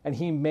 and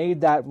he made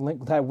that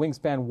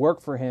wingspan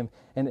work for him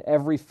in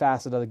every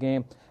facet of the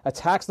game.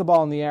 Attacks the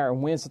ball in the air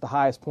and wins at the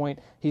highest point.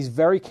 He's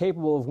very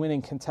capable of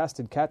winning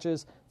contested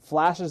catches,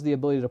 flashes the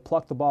ability to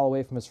pluck the ball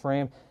away from his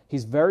frame.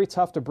 He's very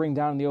tough to bring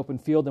down in the open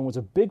field and was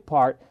a big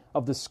part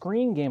of the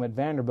screen game at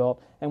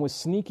Vanderbilt and was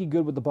sneaky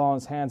good with the ball in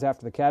his hands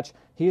after the catch.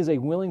 He is a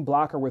willing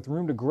blocker with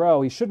room to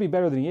grow. He should be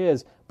better than he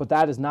is, but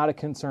that is not a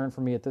concern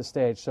for me at this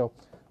stage. So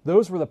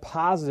those were the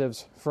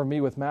positives for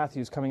me with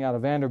Matthews coming out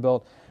of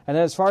Vanderbilt. And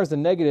then as far as the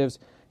negatives,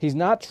 he's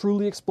not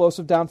truly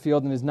explosive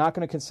downfield and is not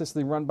going to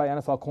consistently run by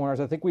NFL corners.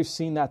 I think we've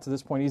seen that to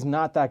this point. He's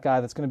not that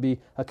guy that's going to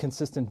be a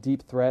consistent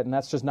deep threat, and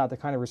that's just not the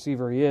kind of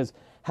receiver he is.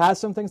 Has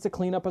some things to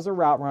clean up as a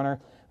route runner,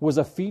 was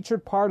a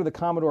featured part of the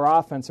Commodore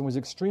offense and was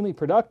extremely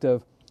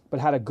productive, but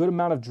had a good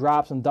amount of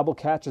drops and double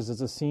catches as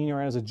a senior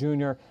and as a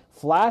junior.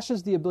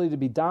 Flashes the ability to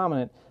be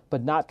dominant,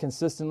 but not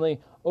consistently.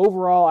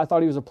 Overall, I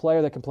thought he was a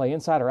player that can play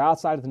inside or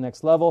outside at the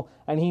next level,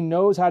 and he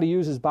knows how to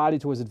use his body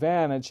to his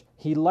advantage.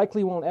 He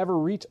likely won't ever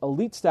reach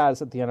elite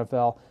status at the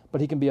NFL,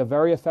 but he can be a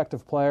very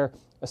effective player,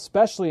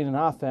 especially in an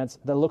offense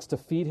that looks to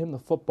feed him the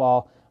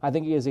football. I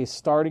think he is a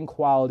starting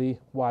quality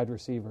wide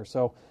receiver.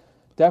 So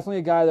definitely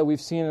a guy that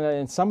we've seen,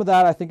 and some of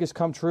that I think has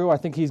come true. I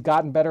think he's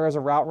gotten better as a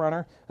route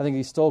runner. I think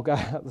he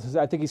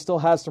still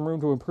has some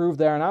room to improve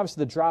there, and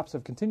obviously the drops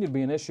have continued to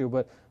be an issue,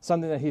 but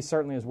something that he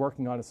certainly is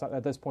working on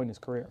at this point in his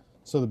career.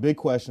 So the big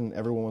question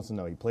everyone wants to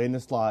know, he played in the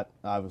slot,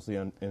 obviously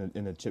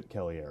in a Chip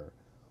Kelly era.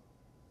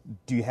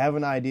 Do you have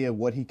an idea of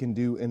what he can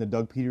do in the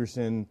Doug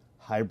Peterson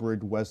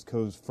hybrid West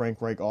Coast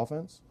Frank Reich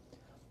offense?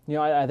 You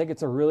know, I think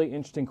it's a really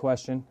interesting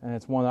question, and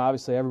it's one that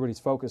obviously everybody's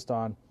focused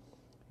on.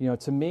 You know,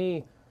 to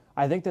me,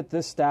 I think that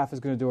this staff is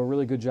going to do a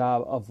really good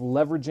job of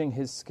leveraging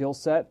his skill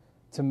set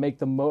to make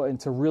and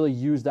to really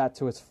use that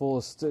to its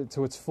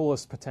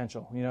fullest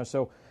potential. You know,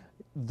 so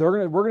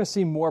we're going to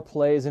see more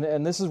plays,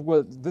 and this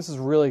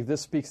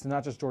speaks to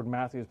not just Jordan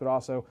Matthews, but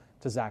also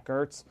to Zach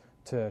Ertz,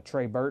 to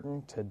Trey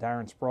Burton, to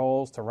Darren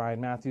Sproles, to Ryan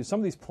Matthews. Some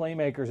of these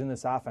playmakers in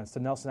this offense, to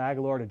Nelson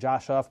Aguilar, to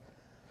Josh Huff.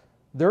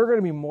 There are going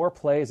to be more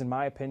plays, in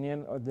my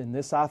opinion, in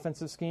this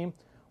offensive scheme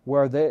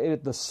where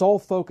the sole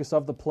focus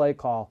of the play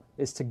call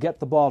is to get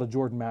the ball to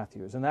Jordan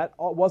Matthews. And that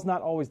was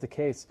not always the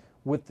case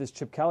with this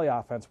Chip Kelly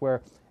offense,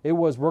 where it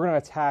was, we're going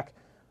to attack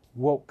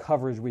what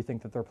coverage we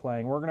think that they're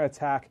playing. We're going to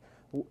attack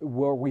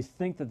where we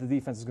think that the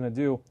defense is going to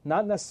do,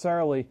 not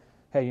necessarily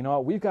hey, you know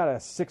what, we've got a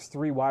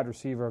 6'3" wide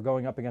receiver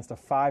going up against a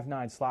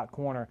 5'9" slot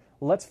corner.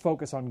 Let's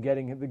focus on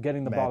getting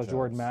the ball to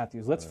Jordan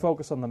Matthews. Let's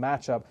focus on the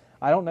matchup.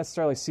 I don't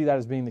necessarily see that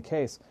as being the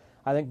case.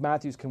 I think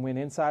Matthews can win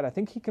inside. I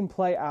think he can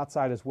play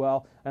outside as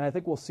well, and I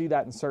think we'll see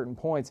that in certain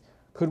points.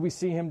 Could we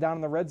see him down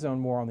in the red zone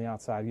more on the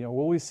outside?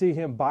 Will we see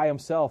him by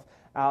himself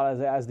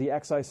out as the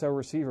XISO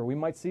receiver? We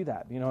might see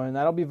that, and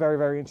that'll be very,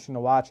 very interesting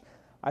to watch.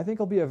 I think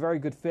he'll be a very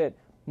good fit.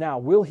 Now,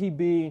 will he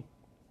be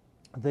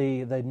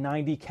the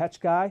 90 catch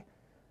guy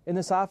in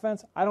this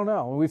offense? I don't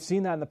know. We've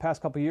seen that in the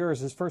past couple of years.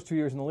 His first 2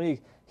 years in the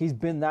league, he's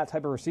been that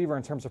type of receiver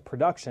in terms of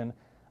production.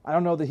 I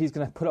don't know that he's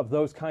going to put up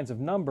those kinds of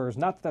numbers.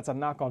 Not that that's a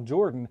knock on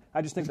Jordan.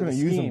 I just think he's that going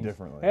to use them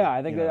differently. Yeah,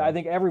 I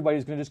think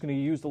everybody's just going to be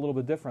used a little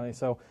bit differently.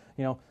 So,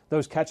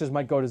 those catches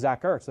might go to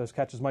Zach Ertz. Those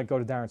catches might go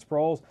to Darren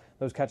Sproles.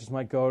 Those catches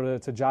might go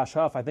to Josh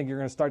Huff. I think you're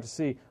going to start to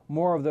see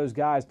more of those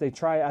guys. They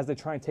try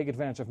and take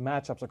advantage of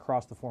matchups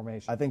across the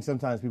formation. I think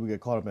sometimes people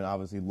get caught up in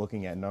obviously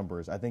looking at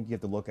numbers. I think you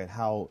have to look at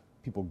how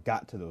people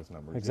got to those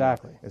numbers.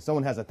 Exactly. If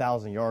someone has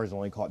 1,000 yards and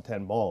only caught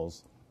 10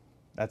 balls,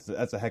 that's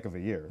a heck of a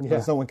year. Yeah.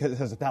 If someone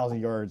has 1,000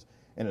 yards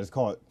and has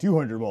caught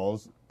 200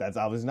 balls, that's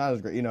obviously not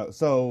as great.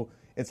 So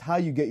it's how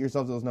you get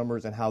yourself to those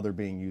numbers and how they're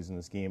being used in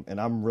the scheme.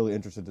 And I'm really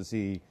interested to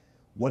see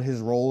what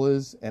his role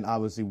is and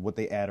obviously what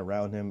they add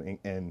around him.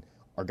 And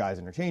are guys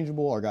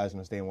interchangeable? Are guys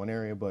going to stay in one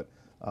area? But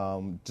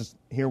just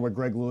hear what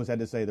Greg Lewis had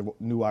to say, the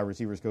new wide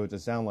receivers coach, it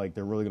sounds like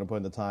they're really going to put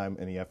in the time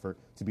and the effort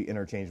to be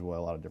interchangeable at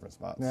a lot of different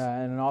spots.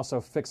 Yeah, and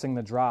also fixing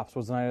the drops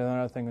was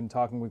another thing when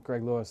talking with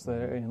Greg Lewis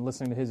and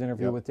listening to his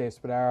interview with Dave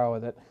Spadaro,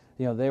 that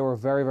they were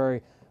very,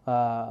 very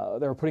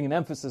they were putting an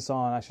emphasis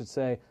on, I should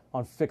say,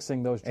 on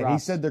fixing those drops. And he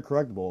said they're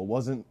correctable. It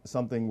wasn't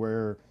something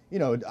where,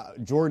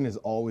 Jordan is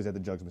always at the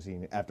jugs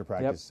machine after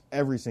practice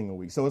every single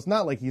week. So it's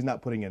not like he's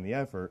not putting in the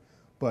effort.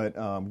 But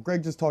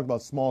Greg just talked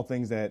about small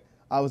things that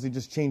obviously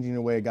just changing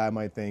the way a guy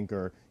might think,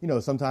 or,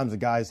 sometimes a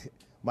guy's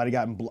might have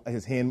gotten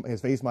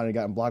his face might have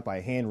gotten blocked by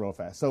a hand real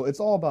fast. So it's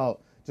all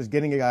about just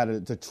getting a guy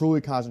to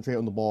truly concentrate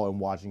on the ball and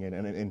watching it.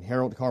 And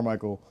Harold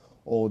Carmichael,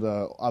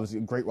 obviously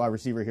a great wide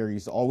receiver here,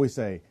 used to always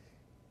say,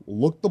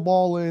 look the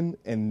ball in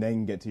and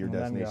then get to your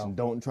destination.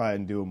 Don't try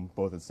and do them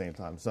both at the same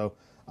time. So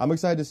I'm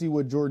excited to see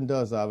what Jordan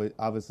does,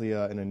 obviously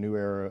in a new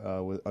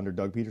era under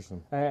Doug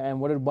Peterson. And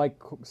what did Mike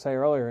say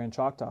earlier in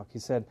Chalk Talk? He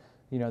said,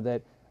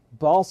 that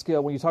ball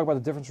skill, when you talk about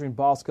the difference between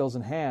ball skills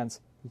and hands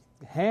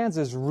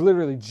is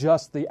literally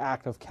just the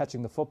act of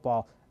catching the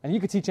football. And you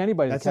could teach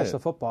anybody to catch the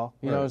football.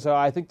 So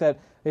I think that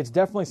it's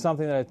definitely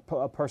something that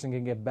a person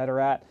can get better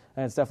at,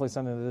 and it's definitely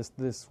something that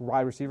this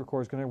wide receiver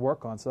core is going to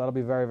work on. So that'll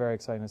be very, very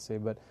exciting to see.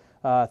 But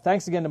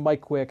thanks again to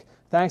Mike Quick.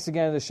 Thanks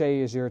again to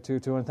Shea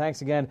Tutu. And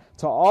thanks again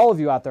to all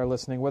of you out there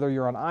listening, whether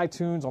you're on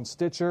iTunes, on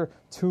Stitcher,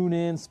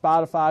 TuneIn,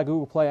 Spotify,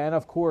 Google Play, and,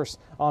 of course,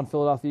 on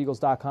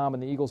PhiladelphiaEagles.com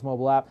and the Eagles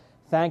mobile app.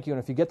 Thank you.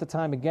 And if you get the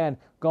time again,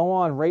 go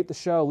on, rate the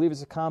show, leave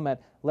us a comment.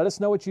 Let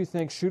us know what you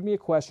think. Shoot me a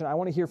question. I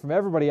want to hear from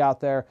everybody out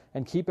there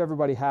and keep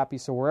everybody happy.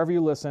 So wherever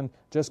you listen,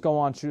 just go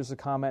on, shoot us a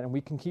comment, and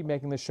we can keep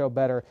making this show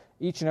better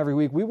each and every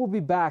week. We will be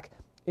back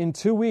in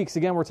 2 weeks.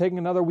 Again, we're taking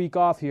another week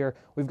off here.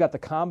 We've got the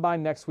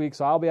Combine next week,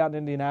 so I'll be out in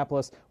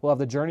Indianapolis. We'll have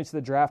the Journey to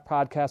the Draft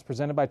podcast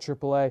presented by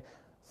AAA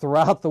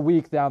throughout the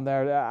week down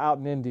there out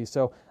in Indy.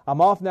 So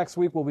I'm off next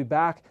week. We'll be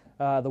back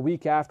the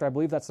week after. I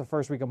believe that's the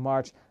first week of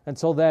March.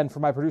 Until then, for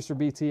my producer,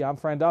 BT, I'm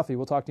Fran Duffy.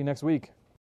 We'll talk to you next week.